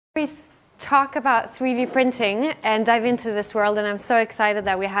We talk about 3D printing and dive into this world, and I'm so excited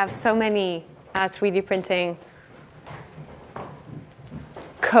that we have so many 3D printing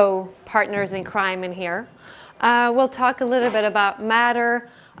co-partners in crime in here. We'll talk a little bit about matter.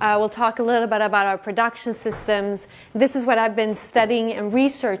 We'll talk a little bit about our production systems. This is what I've been studying and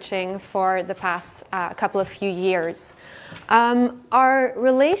researching for the past few years. Our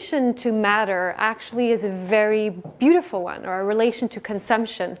relation to matter actually is a very beautiful one. Our relation to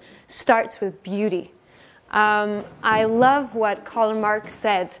consumption starts with beauty. I love what Karl Marx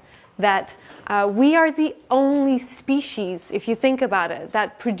said, that we are the only species, if you think about it,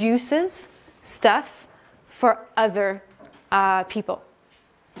 that produces stuff for other people.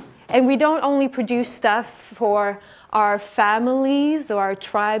 And we don't only produce stuff for our families or our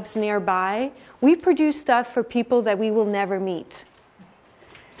tribes nearby. We produce stuff for people that we will never meet.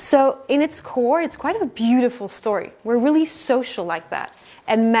 So in its core, it's quite a beautiful story. We're really social like that.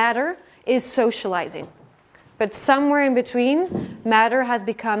 And matter is socializing. But somewhere in between, matter has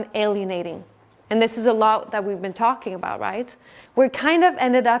become alienating. And this is a lot that we've been talking about, right? We're kind of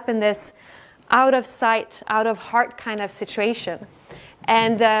ended up in this out of sight, out of heart kind of situation.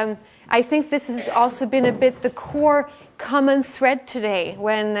 And I think this has also been a bit the core common thread today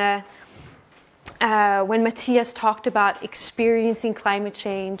when Matthias talked about experiencing climate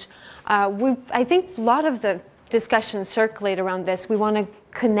change. I think a lot of the discussions circulate around this. We want to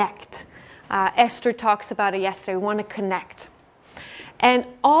connect. Esther talks about it yesterday. We want to connect. And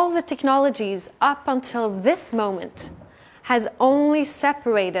all the technologies up until this moment has only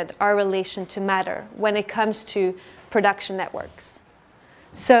separated our relation to matter when it comes to production networks.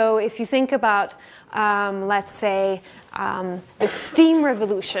 So if you think about, let's say, the steam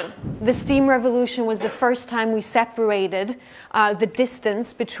revolution. The steam revolution was the first time we separated the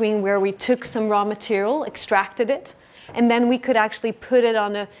distance between where we took some raw material, extracted it, and then we could actually put it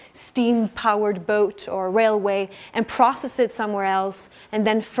on a steam-powered boat or railway and process it somewhere else, and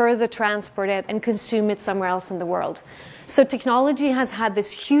then further transport it and consume it somewhere else in the world. So technology has had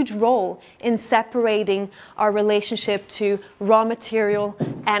this huge role in separating our relationship to raw material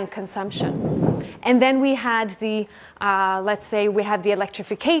and consumption. And then we had the, let's say, we had the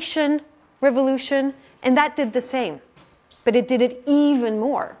electrification revolution, and that did the same, but it did it even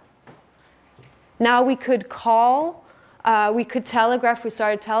more. Now we could call, we could telegraph, we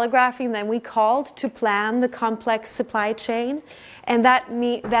started telegraphing, then we called to plan the complex supply chain, and that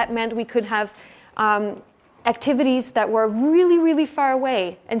meant we could have activities that were really, really far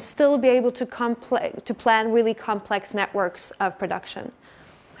away and still be able to plan really complex networks of production.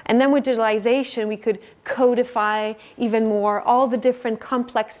 And then with digitalization, we could codify even more all the different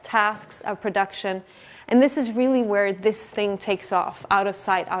complex tasks of production. And this is really where this thing takes off, out of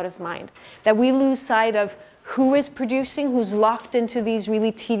sight, out of mind. That we lose sight of who is producing, who's locked into these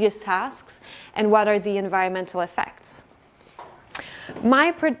really tedious tasks, and what are the environmental effects.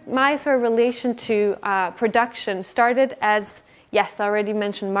 My sort of relation to production started as, yes, I already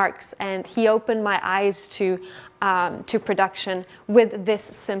mentioned Marx, and he opened my eyes to production with this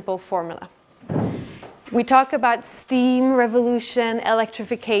simple formula. We talk about steam revolution,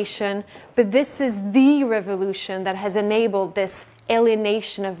 electrification, but this is the revolution that has enabled this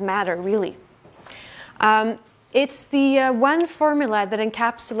alienation of matter, really. It's the one formula that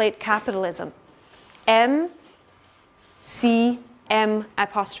encapsulates capitalism. M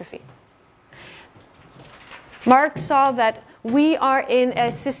apostrophe. Marx saw that we are in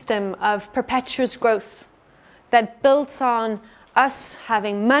a system of perpetuous growth that builds on us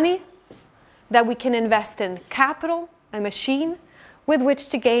having money that we can invest in capital, a machine, with which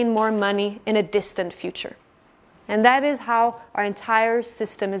to gain more money in a distant future. And that is how our entire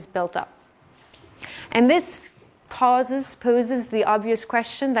system is built up. And this poses the obvious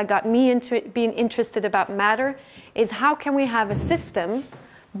question that got me into being interested about matter, is how can we have a system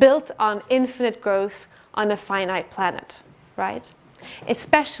built on infinite growth on a finite planet, right?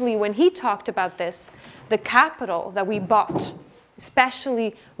 Especially when he talked about this, the capital that we bought,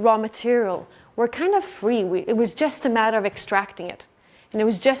 especially raw material, were kind of free. It was just a matter of extracting it. And it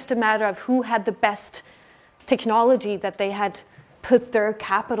was just a matter of who had the best technology that they had put their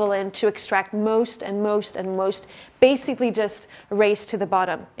capital in to extract most and most and most, basically just a race to the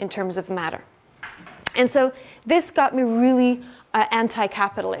bottom in terms of matter. And so this got me really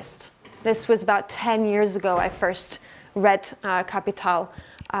anti-capitalist. This was about 10 years ago I first read Capital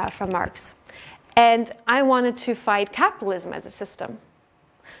from Marx. And I wanted to fight capitalism as a system.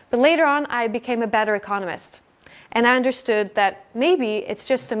 But later on, I became a better economist. And I understood that maybe it's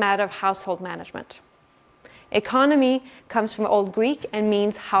just a matter of household management. Economy comes from Old Greek and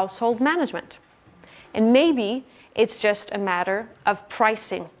means household management. And maybe it's just a matter of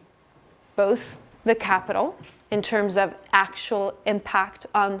pricing both the capital in terms of actual impact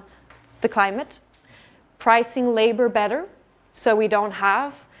on the climate, pricing labor better so we don't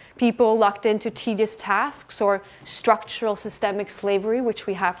have people locked into tedious tasks or structural systemic slavery, which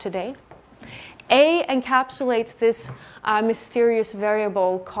we have today. A encapsulates this mysterious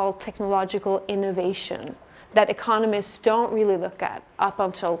variable called technological innovation that economists don't really look at up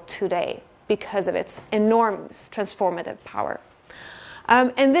until today because of its enormous transformative power.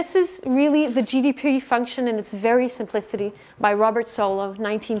 And this is really the GDP function in its very simplicity by Robert Solow,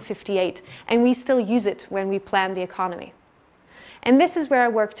 1958, and we still use it when we plan the economy. And this is where I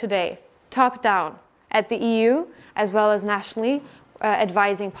work today, top down, at the EU, as well as nationally,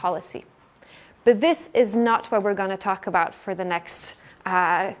 advising policy. But this is not what we're going to talk about for the next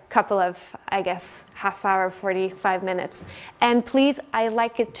couple of, I guess, half hour, 45 minutes. And please, I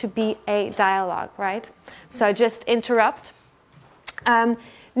like it to be a dialogue, right? So just interrupt.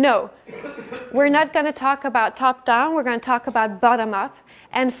 No, we're not going to talk about top down, we're going to talk about bottom up.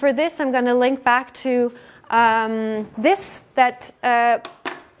 And for this, I'm going to link back to this that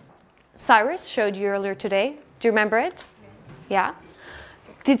Cyrus showed you earlier today. Do you remember it? Yes.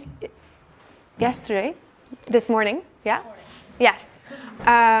 Yeah? Yesterday? This morning? Yeah? Yes.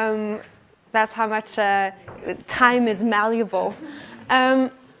 That's how much time is malleable.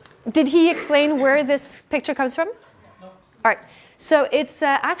 Did he explain where this picture comes from? No. All right. So it's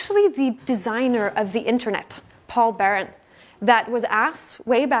actually the designer of the internet, Paul Barron, that was asked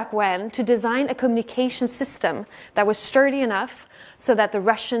way back when to design a communication system that was sturdy enough so that the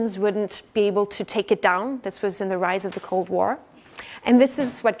Russians wouldn't be able to take it down. This was in the rise of the Cold War. And this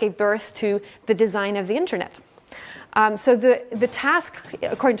is what gave birth to the design of the internet. So the task,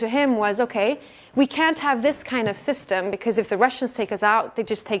 according to him, was, okay, we can't have this kind of system because if the Russians take us out, they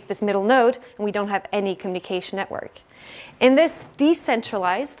just take this middle node and we don't have any communication network. In this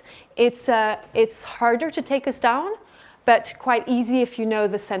decentralized, it's harder to take us down, but quite easy if you know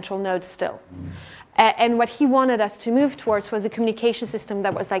the central node still. And what he wanted us to move towards was a communication system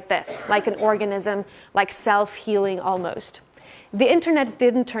that was like this, like an organism, like self-healing almost. The internet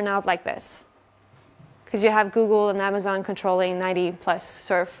didn't turn out like this, because you have Google and Amazon controlling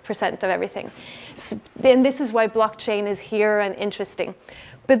 90+% of everything. And this is why blockchain is here and interesting.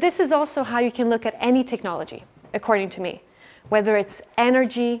 But this is also how you can look at any technology, according to me, whether it's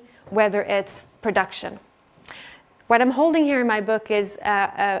energy, whether it's production. What I'm holding here in my book is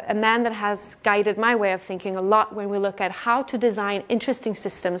a man that has guided my way of thinking a lot when we look at how to design interesting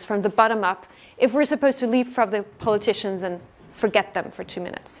systems from the bottom up if we're supposed to leapfrog the politicians and forget them for 2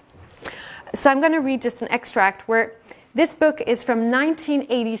 minutes. So I'm going to read just an extract where this book is from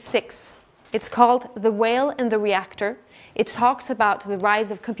 1986. It's called The Whale and the Reactor. It talks about the rise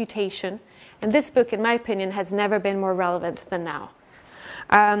of computation. And this book, in my opinion, has never been more relevant than now.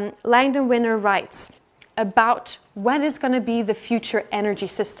 Langdon Winner writes about what is going to be the future energy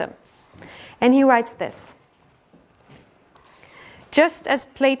system. And he writes this. Just as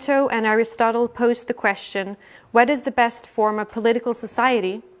Plato and Aristotle posed the question, what is the best form of political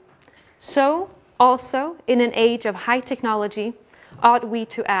society? So, also, in an age of high technology, ought we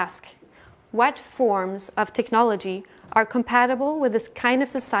to ask, what forms of technology are compatible with this kind of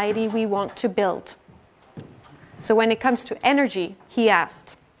society we want to build? So when it comes to energy, he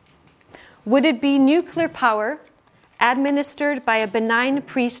asked, would it be nuclear power administered by a benign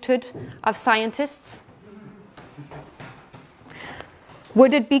priesthood of scientists?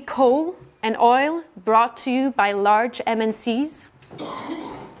 Would it be coal and oil brought to you by large MNCs?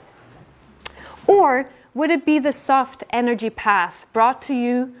 Or would it be the soft energy path brought to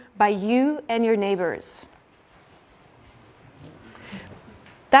you by you and your neighbors?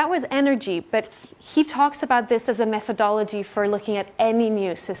 That was energy, but he talks about this as a methodology for looking at any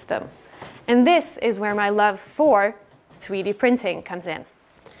new system. And this is where my love for 3D printing comes in.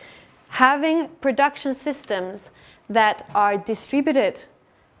 Having production systems that are distributed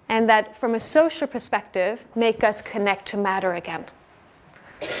and that, from a social perspective, make us connect to matter again.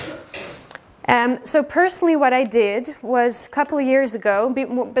 So personally, what I did was a couple of years ago,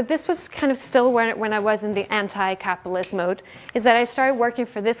 but this was kind of still when I was in the anti-capitalist mode, is that I started working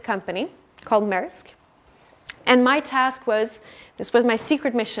for this company called Maersk. And my task was, this was my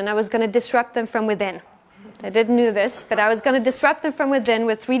secret mission, I was going to disrupt them from within. I didn't know this, but I was going to disrupt them from within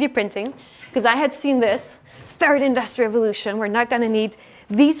with 3D printing, because I had seen this third industrial revolution. We're not going to need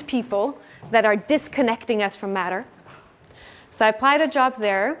these people that are disconnecting us from matter. So I applied a job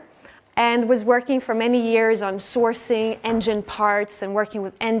there. and was working for many years on sourcing engine parts and working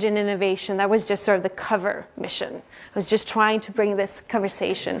with engine innovation. That was just sort of the cover mission. I was just trying to bring this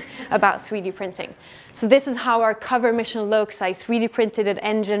conversation about 3D printing. So this is how our cover mission looks. I 3D printed an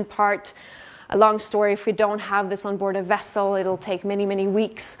engine part. A long story, if we don't have this on board a vessel, it'll take many, many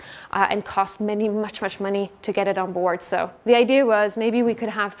weeks and cost much money to get it on board. So the idea was maybe we could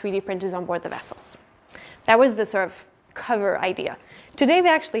have 3D printers on board the vessels. That was the sort of cover idea. Today we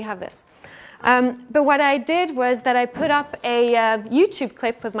actually have this. But what I did was that I put up a YouTube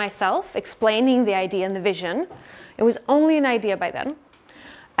clip with myself explaining the idea and the vision. It was only an idea by then.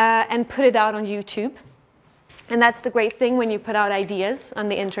 And put it out on YouTube. And that's the great thing when you put out ideas on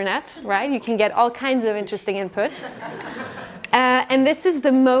the internet, right? You can get all kinds of interesting input. And this is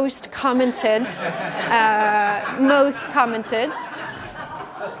the most commented.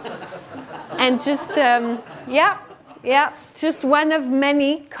 And just, just one of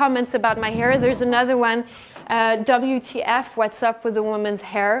many comments about my hair. There's another one, WTF, what's up with a woman's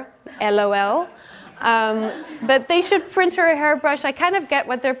hair, LOL. But they should print her a hairbrush. I kind of get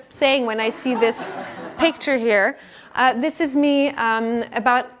what they're saying when I see this picture here. This is me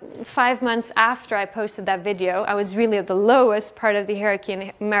about 5 months after I posted that video. I was really at the lowest part of the hierarchy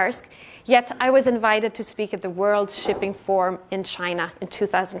in Maersk. Yet I was invited to speak at the World Shipping Forum in China in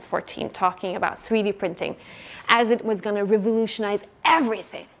 2014, talking about 3D printing as it was going to revolutionize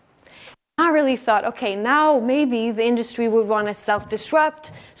everything. I really thought, okay, now maybe the industry would want to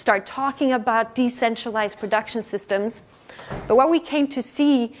self-disrupt, start talking about decentralized production systems. But what we came to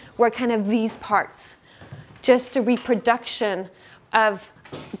see were kind of these parts, just a reproduction of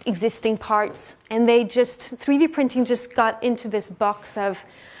existing parts. And 3D printing just got into this box of,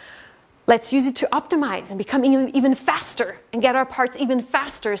 let's use it to optimize and become even faster and get our parts even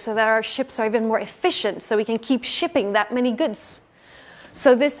faster so that our ships are even more efficient so we can keep shipping that many goods.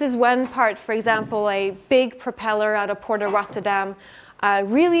 So this is one part, for example, a big propeller out of Port of Rotterdam.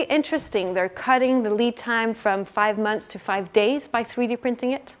 Really interesting. They're cutting the lead time from 5 months to 5 days by 3D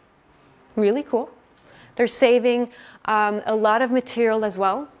printing it. Really cool. They're saving a lot of material as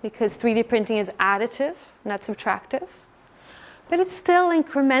well because 3D printing is additive, not subtractive. But it's still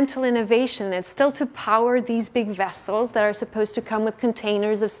incremental innovation. It's still to power these big vessels that are supposed to come with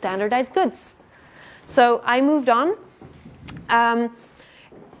containers of standardized goods. So I moved on.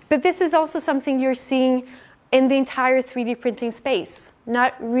 But this is also something you're seeing in the entire 3D printing space,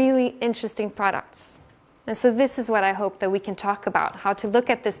 not really interesting products. And so this is what I hope that we can talk about, how to look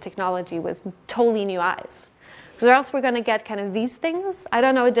at this technology with totally new eyes. Because or else we're going to get kind of these things. I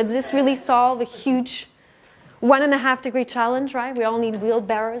don't know, does this really solve a huge 1.5 degree challenge, right? We all need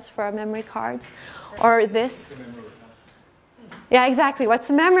wheelbarrows for our memory cards. Or this. Yeah, exactly. What's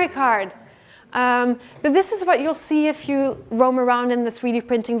a memory card? But this is what you'll see if you roam around in the 3D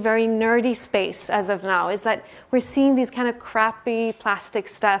printing very nerdy space as of now, is that we're seeing these kind of crappy plastic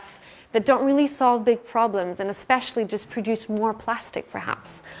stuff that don't really solve big problems and especially just produce more plastic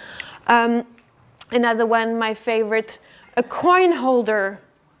perhaps. Another one, my favorite, a coin holder.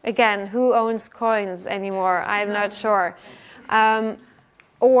 Again, who owns coins anymore? I'm not sure.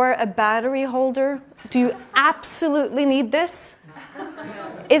 Or a battery holder. Do you absolutely need this?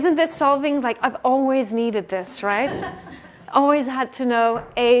 Isn't this solving, like, I've always needed this, right? Always had to know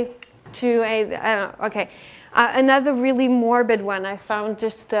I don't know, okay. Another really morbid one I found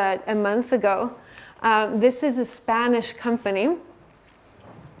just a month ago. This is a Spanish company.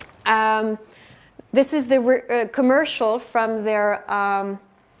 This is the commercial from their,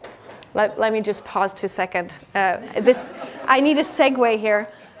 let me just pause 2 seconds. I need a segue here.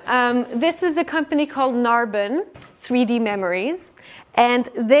 This is a company called Narbon, 3D Memories. And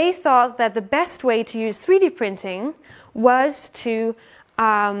they thought that the best way to use 3D printing was to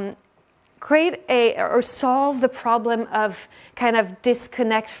create or solve the problem of kind of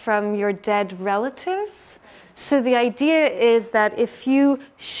disconnect from your dead relatives. So the idea is that if you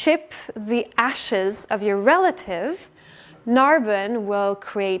ship the ashes of your relative, Narbon will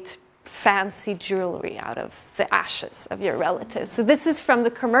create fancy jewelry out of the ashes of your relative. So this is from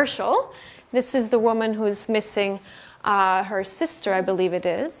the commercial. This is the woman who's missing her sister, I believe it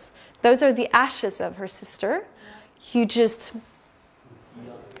is. Those are the ashes of her sister. You just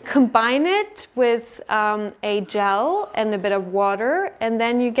combine it with a gel and a bit of water, and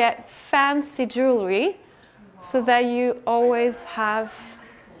then you get fancy jewelry so that you always have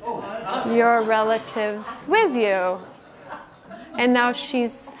your relatives with you. And now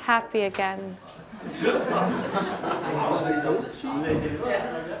she's happy again.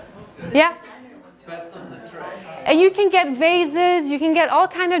 Yeah. And you can get vases, you can get all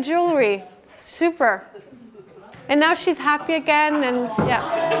kind of jewelry. Super. And now she's happy again, and yeah.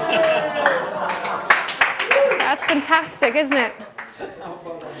 That's fantastic, isn't it?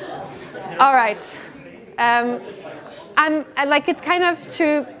 All right. It's kind of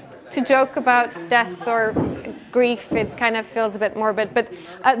to joke about death or grief, it kind of feels a bit morbid. But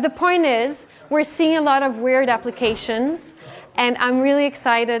the point is, we're seeing a lot of weird applications, and I'm really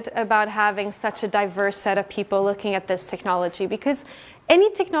excited about having such a diverse set of people looking at this technology, because any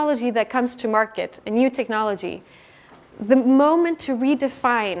technology that comes to market, a new technology, the moment to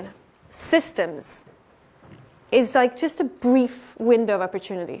redefine systems is like just a brief window of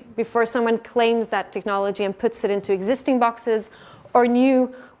opportunity before someone claims that technology and puts it into existing boxes or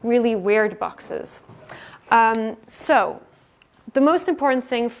new, really weird boxes. So the most important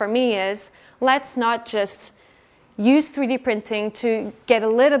thing for me is, let's not just use 3D printing to get a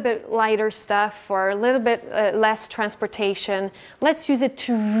little bit lighter stuff or a little bit less transportation. Let's use it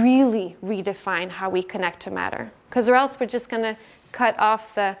to really redefine how we connect to matter. Because or else we're just going to cut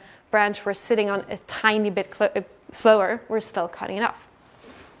off the branch we're sitting on a tiny bit slower. We're still cutting it off.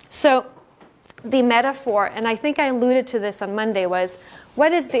 So the metaphor, and I think I alluded to this on Monday, was,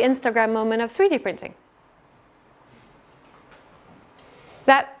 what is the Instagram moment of 3D printing?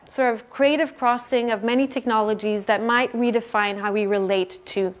 That sort of creative crossing of many technologies that might redefine how we relate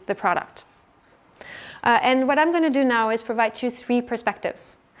to the product. And what I'm going to do now is provide you 3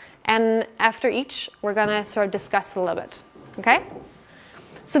 perspectives. And after each, we're going to sort of discuss a little bit. Okay?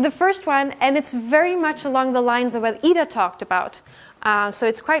 So the first one, and it's very much along the lines of what Ida talked about, so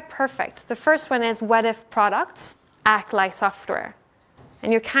it's quite perfect. The first one is, what if products act like software?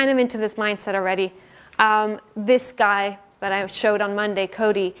 And you're kind of into this mindset already. This guy that I showed on Monday,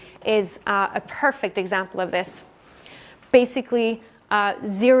 Cody, is a perfect example of this. Basically,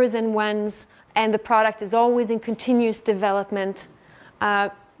 zeros and ones, and the product is always in continuous development.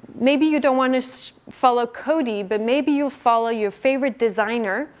 Maybe you don't want to follow Cody, but maybe you'll follow your favorite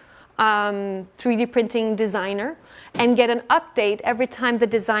designer, 3D printing designer, and get an update every time the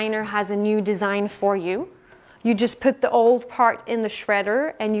designer has a new design for you. You just put the old part in the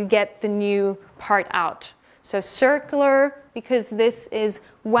shredder and you get the new part out. So circular, because this is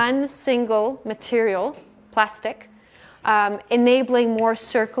one single material, plastic, enabling more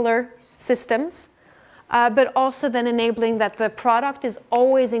circular systems, but also then enabling that the product is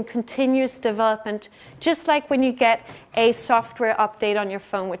always in continuous development, just like when you get a software update on your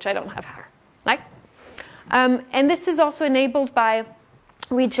phone, which I don't have here. Like? And this is also enabled by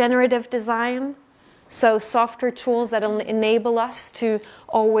regenerative design. So software tools that enable us to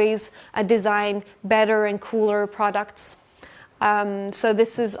always design better and cooler products. So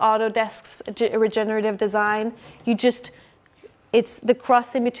this is Autodesk's regenerative design. It's the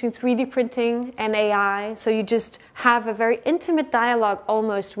crossing between 3D printing and AI. So you just have a very intimate dialogue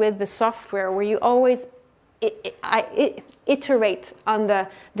almost with the software, where you always iterate on the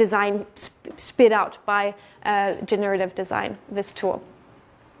design spit out by generative design, this tool.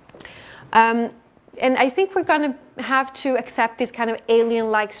 And I think we're going to have to accept these kind of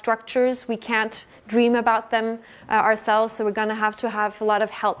alien-like structures. We can't dream about them ourselves, so we're going to have a lot of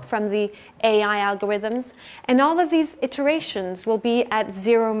help from the AI algorithms. And all of these iterations will be at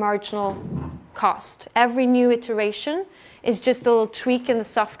zero marginal cost. Every new iteration is just a little tweak in the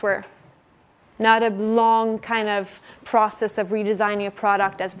software, not a long kind of process of redesigning a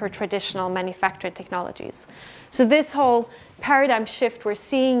product as per traditional manufacturing technologies. So this whole paradigm shift we're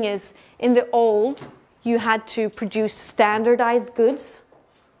seeing is, in the old, you had to produce standardized goods,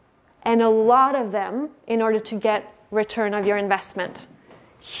 and a lot of them in order to get return of your investment.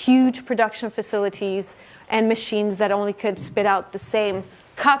 Huge production facilities and machines that only could spit out the same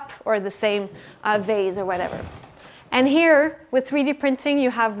cup or the same vase or whatever. And here, with 3D printing,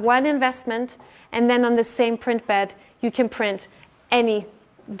 you have one investment, and then on the same print bed, you can print any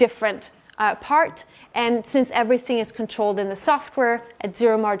different part. And since everything is controlled in the software at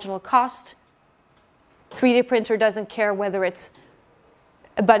zero marginal cost, 3D printer doesn't care whether it's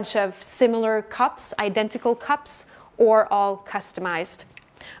a bunch of similar cups, identical cups, or all customized.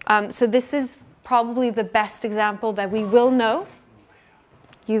 So this is probably the best example that we will know.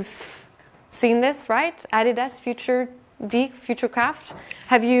 You've seen this, right? Adidas, Futurecraft.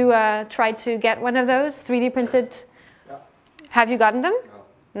 Have you tried to get one of those 3D printed? Yeah. Have you gotten them?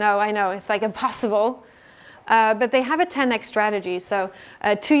 No, I know. It's like impossible. But they have a 10x strategy. So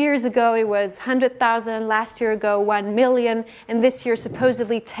 2 years ago, it was 100,000. Last year ago, 1 million. And this year,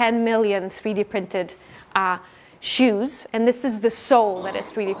 supposedly 10 million 3D printed shoes. And this is the sole that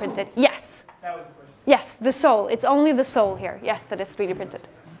is 3D printed. Yes. That was the question. Yes, the sole. It's only the sole here. Yes, that is 3D printed.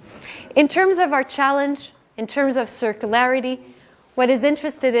 In terms of our challenge, in terms of circularity, what is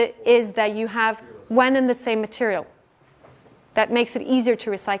interesting is that you have one and the same material. That makes it easier to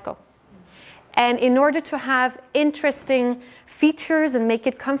recycle. And in order to have interesting features and make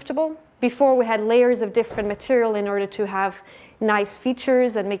it comfortable, before we had layers of different material in order to have nice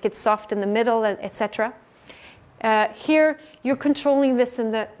features and make it soft in the middle, etc. Here, you're controlling this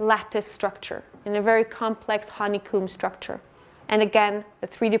in the lattice structure, in a very complex honeycomb structure. And again, the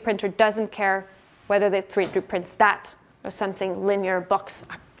 3D printer doesn't care whether the 3D prints that or something linear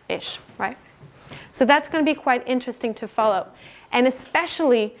box-ish, right? So that's going to be quite interesting to follow. And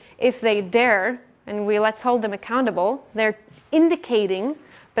especially if they dare, and let's hold them accountable, they're indicating,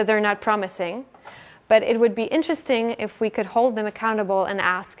 but they're not promising. But it would be interesting if we could hold them accountable and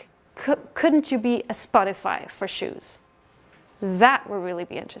ask, couldn't you be a Spotify for shoes? That would really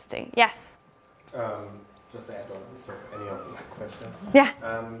be interesting. Yes? Just to add on, so any of the question. Yeah.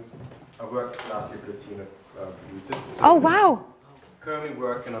 I worked last year with a team that used it. So oh, wow. Currently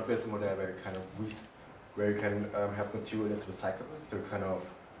work in a business model where you can have material that's recyclable. So kind of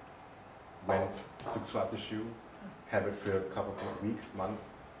rent, subscribe the shoe, have it for a couple of weeks, months,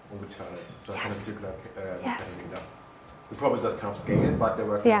 and return it. So kind of circular economy now. The problem is just kind of scale it, but they're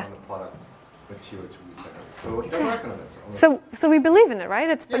working on the product material to recycle. So they're working on it. So we believe in it,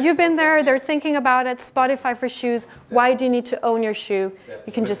 right? You've been there, they're thinking about it, Spotify for shoes. Why do you need to own your shoe?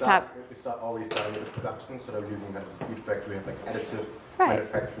 You can just have... It's not always done with the production, so they're using kind of speed factory, have like additive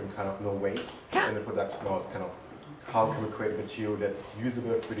manufacturing, kind of no waste in the production. Now it's kind of how can we create a material that's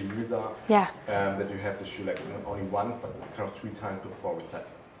usable for the user, that you have the shoe like not only once, but kind of 3 times before recycling.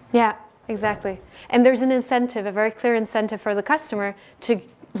 Yeah, exactly. And there's an incentive, a very clear incentive for the customer to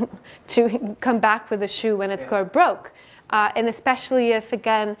come back with a shoe when it's broke. And especially if,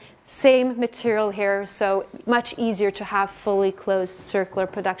 again, same material here, so much easier to have fully closed circular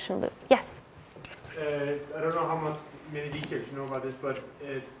production loop. Yes? I don't know many details you know about this, but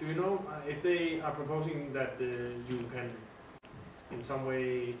do you know if they are proposing that you can in some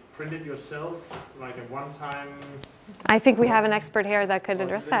way print it yourself, like a one-time? I think we have an expert here that could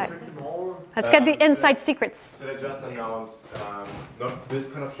address that. Let's get the inside secrets. So they just announced, not this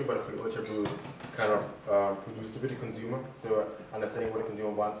kind of shoe, but for the Ultra Boost, kind of produced with the consumer. So understanding what the consumer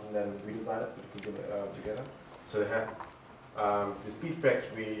wants and then redesign it with the consumer together. So they have the Speed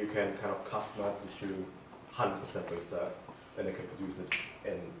Factory, you can kind of customize the shoe 100% by yourself, and they can produce it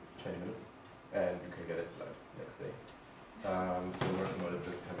in 20 minutes, and you can get it like next day. So we're working on it,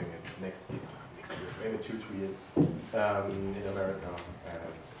 just having it next year, maybe 2-3 years in America.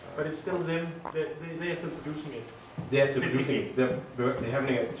 But it's still them, they are still producing it. They are still producing it. They're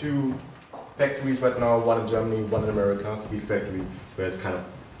having 2 factories right now, one in Germany, one in America, Speed Factory, where it's kind of,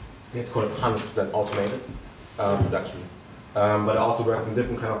 it's called 100% automated production. But I also work in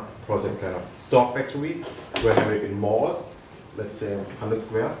different kind of project, kind of stock factory, where having it in malls, let's say 100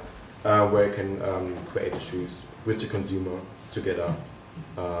 squares, where you can create the shoes with the consumer together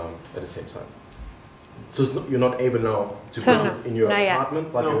at the same time. So it's you're not able now to build it in your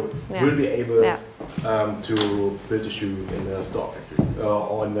apartment, but you will be able to build a shoe in a stock factory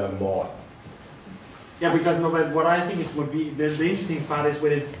or in a mall. Yeah, because what I think is would be the interesting part is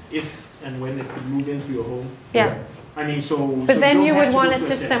when if and when it could move into your home. Yeah. I mean, so. But then you would want a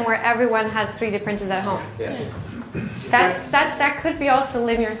system where everyone has 3D printers at home. Yeah. That could be also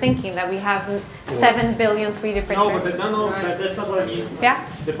linear thinking, that we have 7 billion 3D printers. No, but that's not what I mean. Yeah.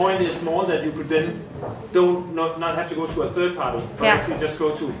 The point is more that you could then not have to go to a third party, but actually just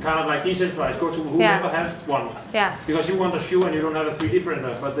go to kind of like decentralized, go to whoever has one. Yeah. Because you want a shoe and you don't have a 3D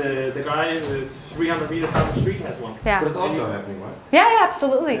printer, but the guy 300 meters down the street has one. Yeah. But it's also happening, right? Yeah,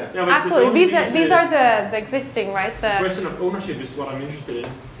 absolutely. Yeah, absolutely. These are the existing, right? The question of ownership is what I'm interested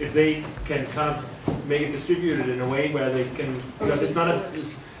in. If they can kind of make it distributed in a way where they can, because it's not a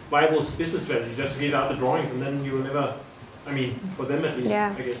viable business strategy just to give out the drawings and then you will never, I mean, for them at least,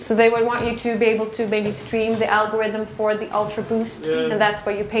 I guess. So they would want you to be able to maybe stream the algorithm for the Ultra Boost, and that's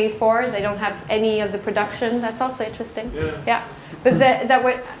what you pay for. They don't have any of the production. That's also interesting. Yeah. But that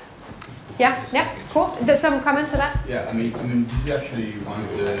would, cool. There's some comment to that? Yeah, I mean, this is actually one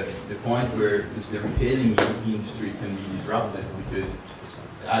of the point where the retailing industry can be disrupted, because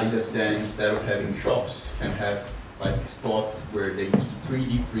Adidas then, instead of having shops, can have like spots where they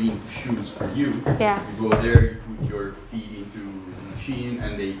 3D print shoes for you. Yeah. You go there, you put your feet into the machine,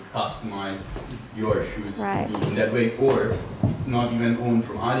 and they customize your shoes in that way. Or it's not even owned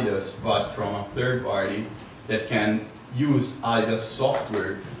from Adidas, but from a third party that can use Adidas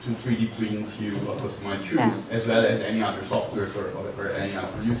software to 3D print you a customized shoes, as well as any other softwares or any other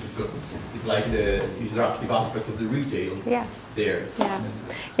producer. So it's like the disruptive aspect of the retail there.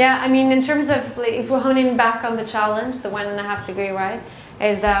 Yeah, I mean, in terms of, like, if we're honing back on the challenge, the 1.5 degree, right?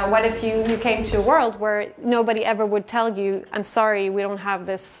 is what if you came to a world where nobody ever would tell you, I'm sorry, we don't have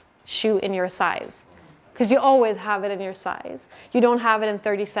this shoe in your size. Because you always have it in your size. You don't have it in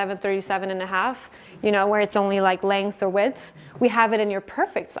 37, 37 and a half, you know, where it's only like length or width. We have it in your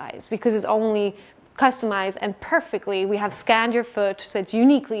perfect size because it's only customized and perfectly. We have scanned your foot, so it's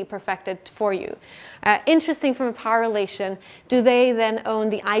uniquely perfected for you. Interesting from a power relation, do they then own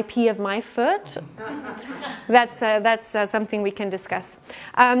the IP of my foot? That's something we can discuss.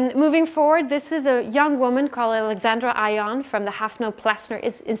 Moving forward, this is a young woman called Alexandra Ion from the Hafno-Plasner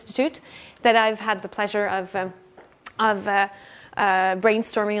Institute that I've had the pleasure of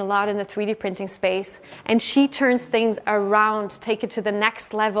brainstorming a lot in the 3D printing space. And she turns things around, take it to the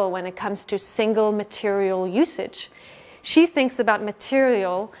next level when it comes to single material usage. She thinks about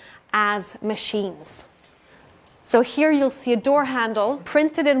material as machines. So here you'll see a door handle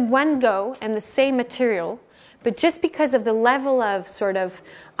printed in one go and the same material, but just because of the level of sort of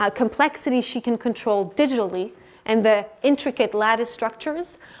complexity she can control digitally and the intricate lattice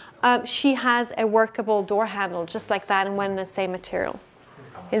structures, she has a workable door handle just like that and one and the same material.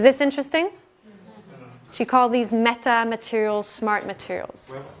 Is this interesting? She called these meta materials smart materials.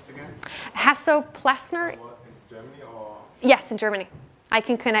 Where was this again? Hafno-Plasner. In Germany or? Yes, in Germany. I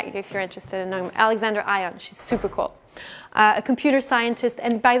can connect you if you're interested in knowing. Alexandra Ion, she's super cool. A computer scientist,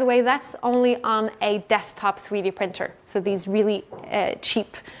 and by the way, that's only on a desktop 3D printer. So these really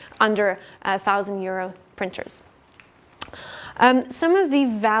cheap, under €1,000 printers. Some of the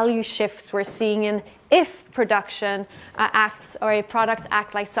value shifts we're seeing in if production acts or a product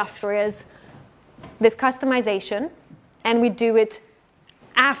act like software is this customization, and we do it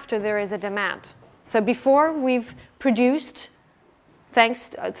after there is a demand. So before we've produced,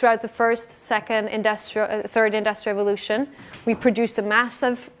 throughout the first, second, third industrial revolution, we produced a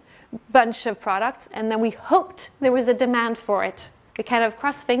massive bunch of products, and then we hoped there was a demand for it. We kind of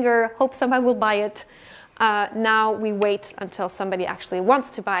cross finger, hope somebody will buy it. Now we wait until somebody actually wants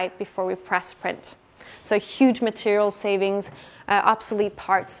to buy it before we press print. So huge material savings, obsolete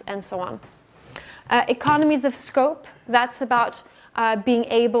parts, and so on. Economies of scope, that's about being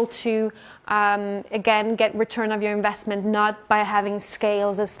able to again, get return of your investment not by having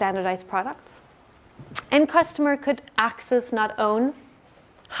scales of standardized products. And customer could access, not own,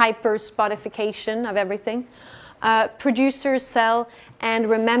 hyper spottification of everything. Producers sell and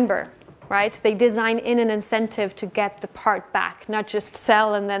remember, right? They design in an incentive to get the part back, not just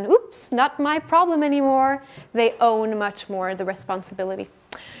sell and then, oops, not my problem anymore. They own much more the responsibility.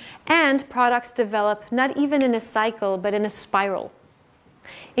 And products develop not even in a cycle, but in a spiral.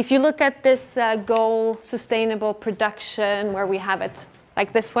 If you look at this goal, sustainable production, where we have it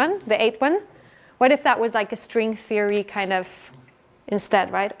like this one, the 8th one, what if that was like a string theory kind of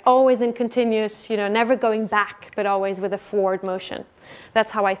instead, right? Always in continuous, you know, never going back, but always with a forward motion.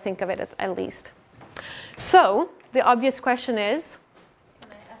 That's how I think of it at least. So the obvious question is,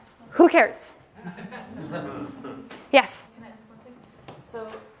 who cares? Yes? Can I ask one thing? So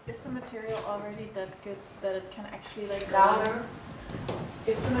is the material already that good that it can actually like Louder.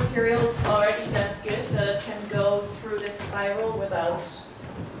 If the material is already that good that it can go through this spiral without...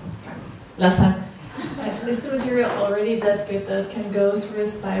 Last time. Is the material already that good that it can go through a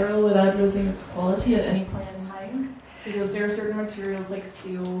spiral without losing its quality at any point in time? Because there are certain materials like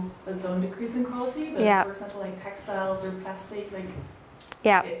steel that don't decrease in quality, but yeah. For example like textiles or plastic, like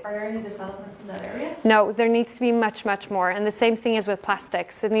yeah. Are there any developments in that area? No, there needs to be much, much more. And the same thing is with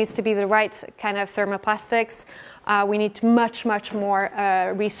plastics. It needs to be the right kind of thermoplastics. We need much, much more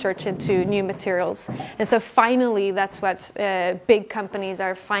research into new materials. And so finally, that's what big companies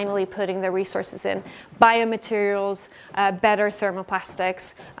are finally putting their resources in. Biomaterials, better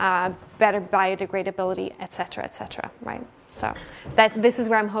thermoplastics, better biodegradability, et cetera, right? So this is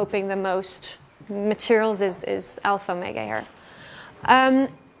where I'm hoping the most materials is alpha omega here.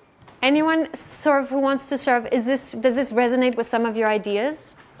 Anyone sort of who wants to serve, does this resonate with some of your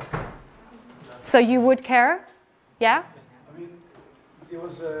ideas? So you would care? Yeah? I mean, there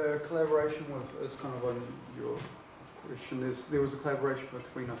was a collaboration with, as kind of on your question, there was a collaboration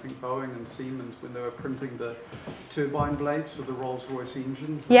between, I think, Boeing and Siemens when they were printing the turbine blades for the Rolls-Royce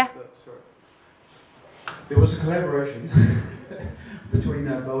engines. Yeah. There was a collaboration between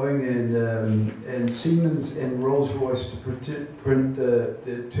Boeing and Siemens and Rolls-Royce to print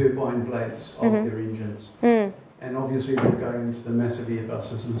the turbine blades of their engines. Mm. And obviously they're going into the massive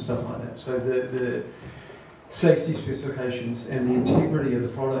Airbuses and stuff like that. So the safety specifications and the integrity of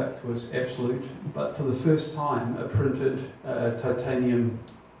the product was absolute. But for the first time, a printed titanium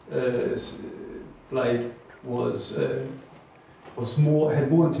blade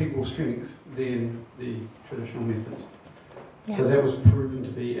had more integral strength than the traditional methods. Yeah. So that was proven to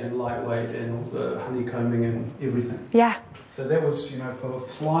be and lightweight and all the honeycombing and everything. Yeah. So that was, for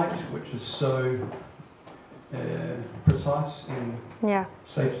flight, which is so precise and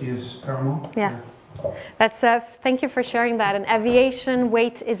safety is paramount. Yeah. That's thank you for sharing that. In aviation,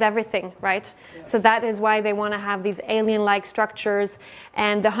 weight is everything, right? Yeah. So that is why they want to have these alien-like structures,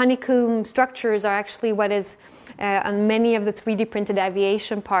 and the honeycomb structures are actually what is on many of the 3D printed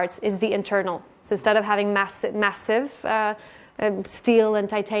aviation parts is the internal. So instead of having massive steel and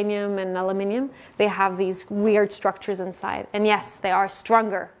titanium and aluminium, they have these weird structures inside. And yes, they are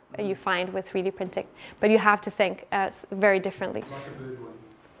stronger. You find with 3D printing, but you have to think very differently. Like a bird one.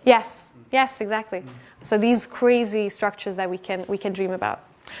 Yes. Yes, exactly. So these crazy structures that we can dream about.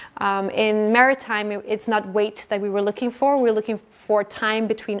 In maritime, it's not weight that we were looking for. We're looking for time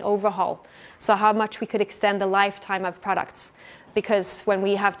between overhaul. So how much we could extend the lifetime of products. Because when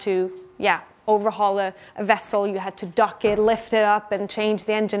we have to, overhaul a vessel, you had to dock it, lift it up, and change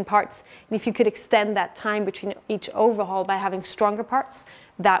the engine parts. And if you could extend that time between each overhaul by having stronger parts,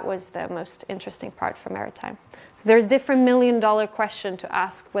 that was the most interesting part for maritime. So there's different million-dollar question to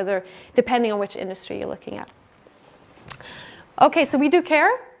ask, whether depending on which industry you're looking at. Okay, so we do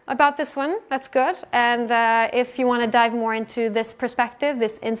care about this one. That's good. And if you want to dive more into this perspective,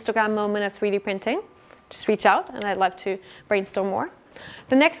 this Instagram moment of 3D printing, just reach out, and I'd love to brainstorm more.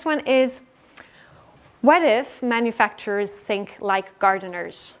 The next one is, what if manufacturers think like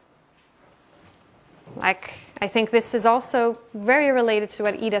gardeners? I think this is also very related to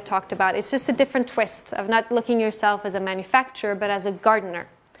what Ida talked about. It's just a different twist of not looking yourself as a manufacturer, but as a gardener.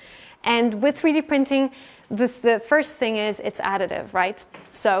 And with 3D printing, the first thing is it's additive, right?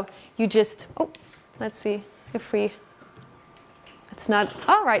 So you just, let's see if it's not,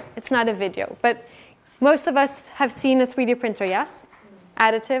 all right, it's not a video. But most of us have seen a 3D printer, yes?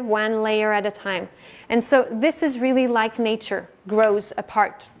 Additive, one layer at a time. And so this is really like nature, grows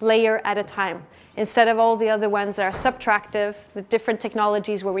apart, layer at a time. Instead of all the other ones that are subtractive, the different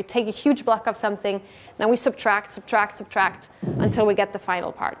technologies where we take a huge block of something, then we subtract until we get the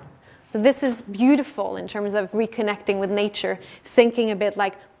final part. So this is beautiful in terms of reconnecting with nature, thinking a bit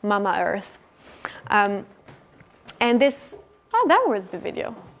like Mama Earth. And this, that was the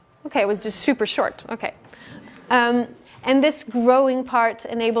video. Okay, it was just super short. Okay. And this growing part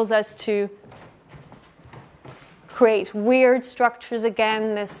enables us to create weird structures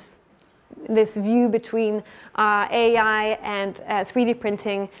again, this view between AI and 3D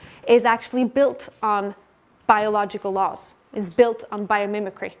printing is actually built on biological laws, is built on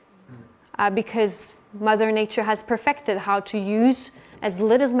biomimicry. Because Mother Nature has perfected how to use as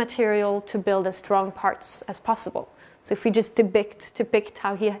little material to build as strong parts as possible. So if we just depict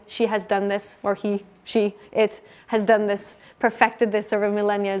how she has done this, or it has done this, perfected this over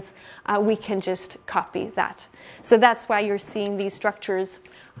millennia, we can just copy that. So that's why you're seeing these structures.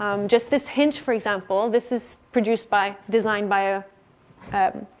 Just this hinge, for example, this is designed by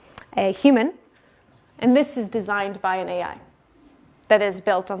a human, and this is designed by an AI that is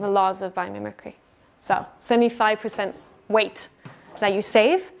built on the laws of biomimicry. So 75% weight that you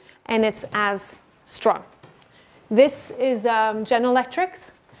save, and it's as strong. This is General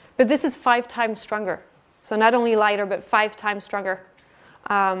Electric's, but this is 5 times stronger. So not only lighter, but 5 times stronger.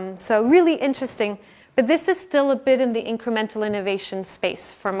 So really interesting. But this is still a bit in the incremental innovation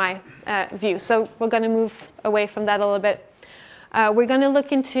space from my view. So we're going to move away from that a little bit. We're going to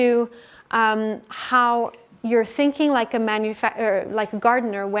look into how you're thinking like a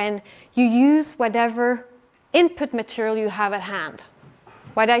gardener when you use whatever input material you have at hand.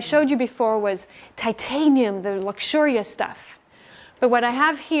 What I showed you before was titanium, the luxurious stuff. But what I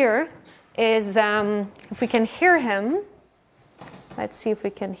have here is, if we can hear him, let's see if we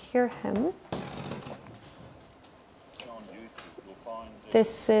can hear him.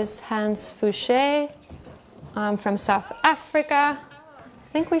 This is Hans Fouché from South Africa. I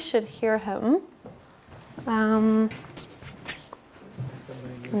think we should hear him. I'm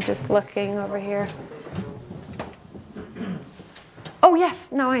just looking over here. Oh,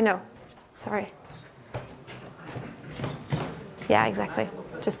 yes, now I know. Sorry. Yeah, exactly.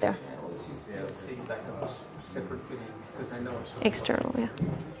 Just there. External, yeah.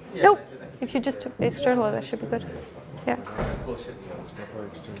 Nope. If you just took the external, that should be good. Yeah.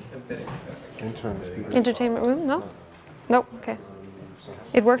 Entertainment room? No? Nope. Okay.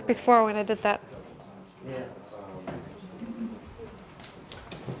 It worked before when I did that.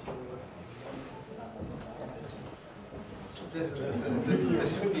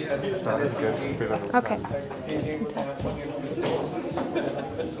 Okay.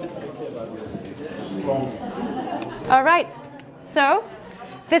 All right. So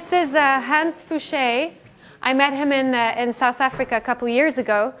this is Hans Fouché I met him in South Africa a couple of years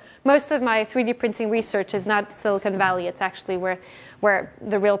ago. Most of my 3D printing research is not Silicon Valley. It's actually where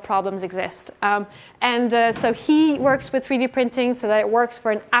the real problems exist. So he works with 3D printing so that it works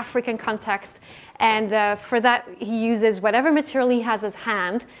for an African context. And for that, he uses whatever material he has at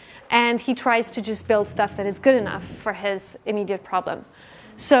hand, and he tries to just build stuff that is good enough for his immediate problem.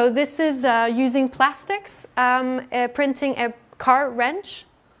 So this is using plastics, printing a car wrench.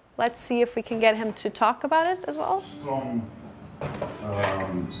 Let's see if we can get him to talk about it as well. Strong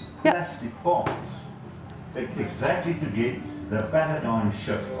plastic parts, exactly to get the paradigm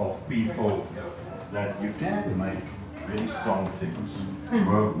shift of people that you can make very strong things with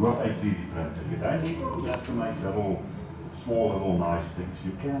a 3D printer. You don't need just to make small little nice things.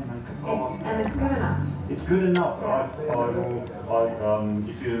 You can make a car. And it's good enough. It's good enough.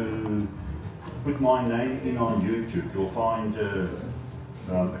 If you put my name in on YouTube, you'll find a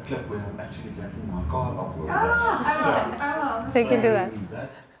clip where I'm actually getting my car up with I will. They can do that.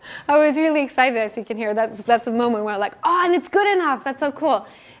 I was really excited, as you can hear. That's a moment where I'm like, oh, and it's good enough. That's so cool.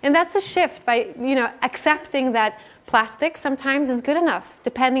 And that's a shift by accepting that plastic sometimes is good enough,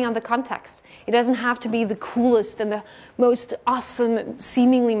 depending on the context. It doesn't have to be the coolest and the most awesome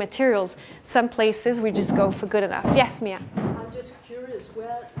seemingly materials. Some places we just go for good enough. Yes, Mia? I'm just curious,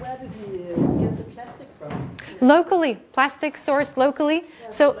 where did you get the plastic from? Locally, plastic sourced locally. Yeah,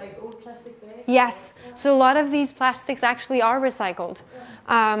 so like old plastic bags? Yes, so a lot of these plastics actually are recycled.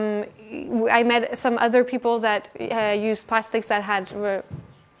 I met some other people that used plastics that had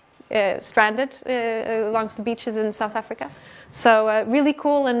stranded along the beaches in South Africa. So really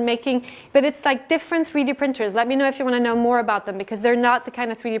cool and but it's like different 3D printers. Let me know if you want to know more about them, because they're not the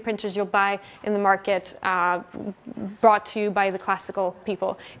kind of 3D printers you'll buy in the market brought to you by the classical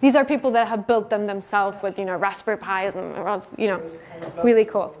people. These are people that have built them themselves with Raspberry Pis and really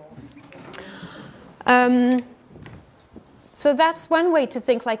cool. So that's one way to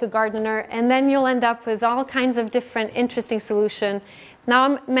think like a gardener, and then you'll end up with all kinds of different interesting solutions. Now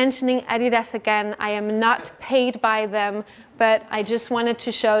I'm mentioning Adidas again. I am not paid by them, but I just wanted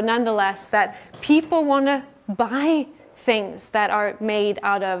to show nonetheless that people want to buy things that are made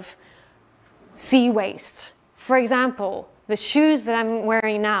out of sea waste. For example, the shoes that I'm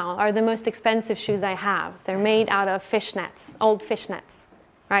wearing now are the most expensive shoes I have. They're made out of fishnets, old fishnets,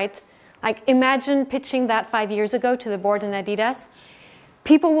 right? Like imagine pitching that 5 years ago to the board in Adidas.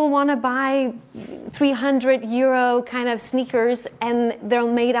 People will want to buy 300 euro kind of sneakers, and they're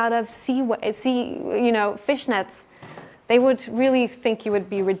made out of fishnets. They would really think you would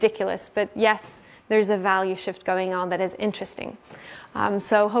be ridiculous. But yes, there's a value shift going on that is interesting.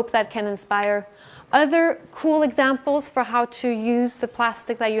 So hope that can inspire other cool examples for how to use the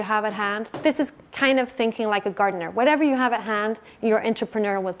plastic that you have at hand. This is kind of thinking like a gardener. Whatever you have at hand, you're an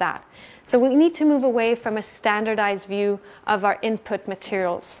entrepreneur with that. So we need to move away from a standardized view of our input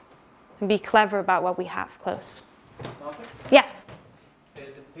materials and be clever about what we have close. Märtha? Yes? The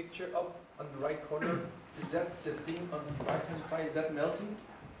picture up on the right corner, is that the thing on the right-hand side, is that melting?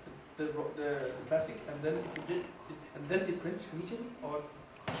 The plastic, and then it prints immediately? Or?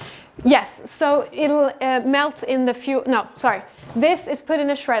 Yes, so it'll melt in the fuel. No, sorry. This is put in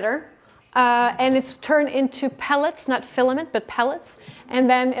a shredder, and it's turned into pellets, not filament, but pellets, and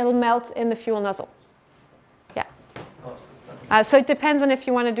then it'll melt in the fuel nozzle. Yeah. So it depends on if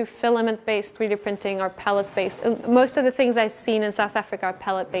you want to do filament-based 3D printing or pellets-based. Most of the things I've seen in South Africa are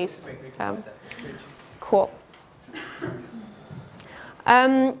pellet-based. Cool.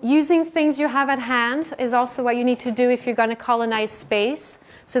 Using things you have at hand is also what you need to do if you're going to colonize space.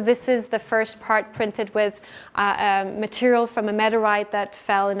 So this is the first part printed with material from a meteorite that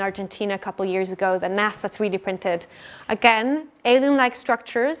fell in Argentina a couple years ago that NASA 3D printed. Again, alien-like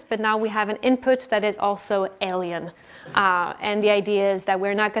structures, but now we have an input that is also alien. And the idea is that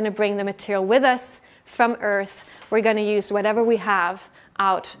we're not going to bring the material with us from Earth. We're going to use whatever we have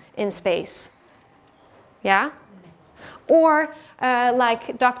out in space. Yeah? Or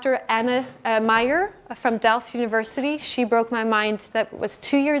like Dr. Anne Meyer from Delft University, she broke my mind. That was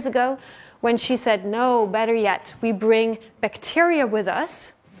 2 years ago when she said, no, better yet, we bring bacteria with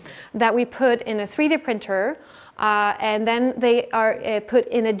us that we put in a 3D printer, and then they are put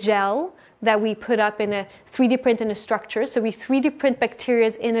in a gel that we put up in a 3D print in a structure. So we 3D print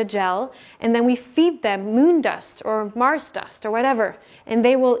bacteria in a gel, and then we feed them moon dust or Mars dust or whatever, and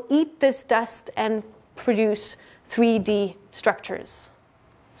they will eat this dust and produce 3D structures.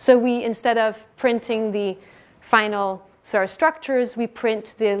 So we, instead of printing the final sort of structures, we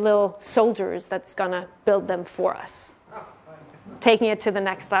print the little soldiers that's going to build them for us, taking it to the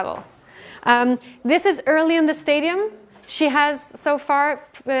next level. This is early in the stadium. She has so far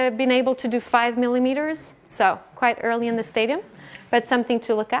been able to do 5 millimeters. So quite early in the stadium, but something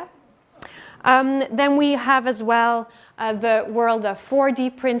to look at. Then we have as well the world of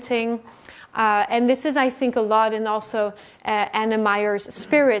 4D printing. And this is, I think, a lot in also Anna Meyer's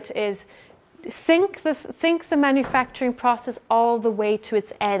spirit is think the manufacturing process all the way to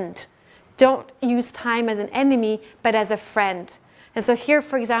its end. Don't use time as an enemy, but as a friend. And so here,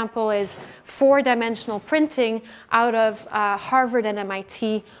 for example, is 4-dimensional printing out of Harvard and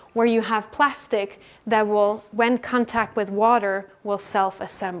MIT, where you have plastic that will, when contact with water, will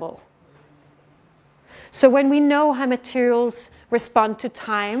self-assemble. So when we know how materials respond to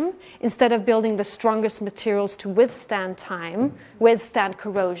time, instead of building the strongest materials to withstand time, withstand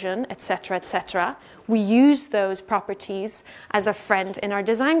corrosion, etc., we use those properties as a friend in our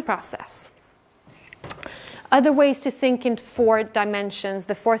design process. Other ways to think in 4 dimensions,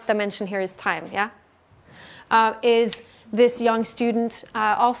 the 4th dimension here is time, yeah? Is this young student,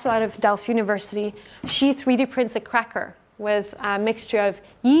 also out of Delft University, she 3D prints a cracker with a mixture of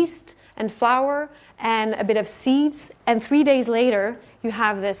yeast and flour and a bit of seeds, and 3 days later you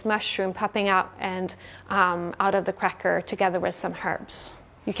have this mushroom popping out and out of the cracker together with some herbs.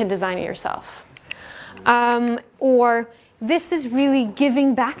 You can design it yourself. Or this is really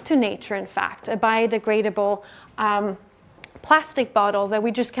giving back to nature, in fact, a biodegradable plastic bottle that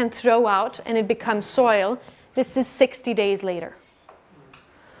we just can throw out and it becomes soil. This is 60 days later.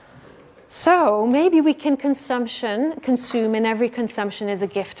 So maybe we can consume, and every consumption is a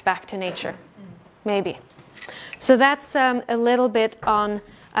gift back to nature. Maybe. So that's a little bit on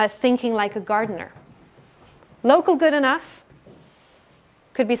thinking like a gardener. Local good enough.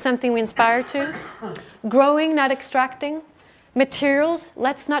 Could be something we inspire to. Growing, not extracting. Materials,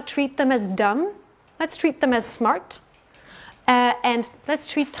 let's not treat them as dumb. Let's treat them as smart. And let's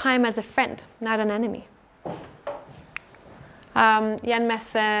treat time as a friend, not an enemy. Jan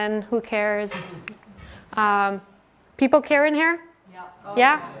Messen, who cares? People care in here? Yeah.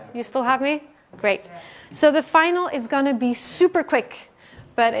 Yeah? You still have me? Great. So the final is going to be super quick,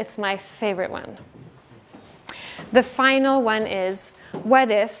 but it's my favorite one. The final one is, what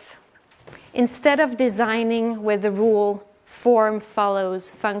if, instead of designing with the rule form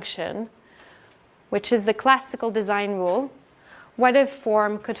follows function, which is the classical design rule, what if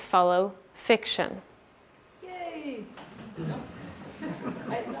form could follow fiction? Yay!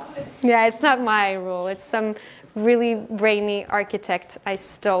 I love it. Yeah, it's not my rule. It's some really brainy architect I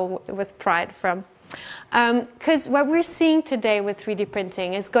stole with pride from. Because what we're seeing today with 3D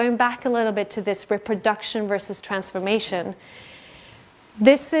printing is going back a little bit to this reproduction versus transformation.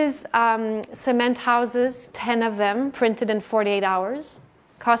 This is cement houses, 10 of them, printed in 48 hours.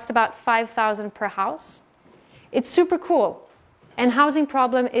 Cost about $5,000 per house. It's super cool. And housing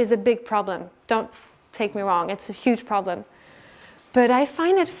problem is a big problem. Don't take me wrong, it's a huge problem. But I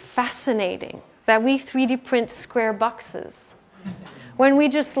find it fascinating that we 3D print square boxes. When we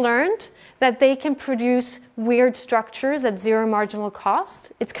just learned that they can produce weird structures at zero marginal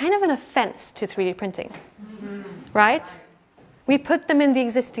cost, it's kind of an offense to 3D printing, right? We put them in the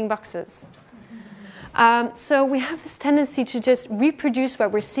existing boxes. So we have this tendency to just reproduce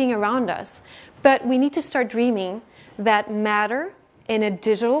what we're seeing around us, but we need to start dreaming that matter in a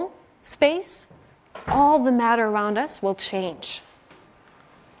digital space, all the matter around us will change.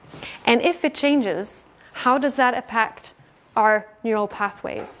 And if it changes, how does that impact our neural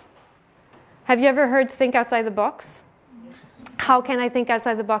pathways? Have you ever heard think outside the box? How can I think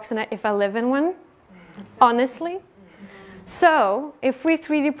outside the box if I live in one? Honestly? So, if we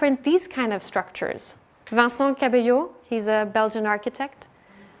 3D print these kind of structures, Vincent Cabello, he's a Belgian architect,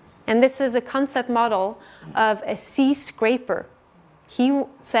 and this is a concept model of a sea scraper. He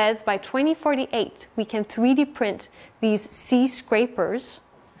says by 2048, we can 3D print these sea scrapers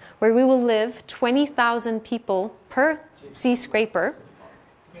where we will live 20,000 people per sea scraper.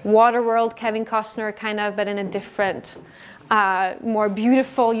 Waterworld, Kevin Costner kind of, but in a different, more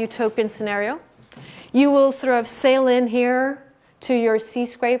beautiful utopian scenario. You will sort of sail in here to your sea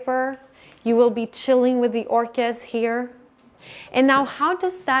scraper. You will be chilling with the orcas here. And now how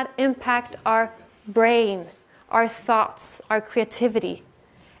does that impact our brain, our thoughts, our creativity?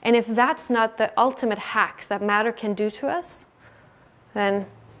 And if that's not the ultimate hack that matter can do to us, then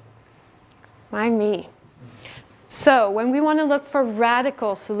mind me. So when we want to look for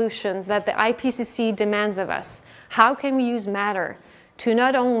radical solutions that the IPCC demands of us, how can we use matter to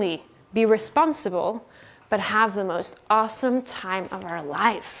not only be responsible, but have the most awesome time of our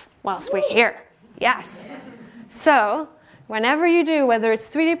life whilst we're here? Yes. So whenever you do, whether it's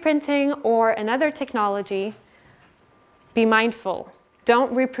 3D printing or another technology, be mindful.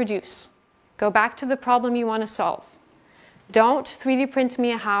 Don't reproduce. Go back to the problem you want to solve. Don't 3D print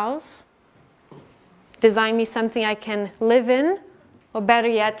me a house. design me something I can live in, or better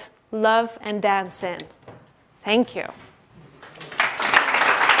yet, love and dance in. Thank you.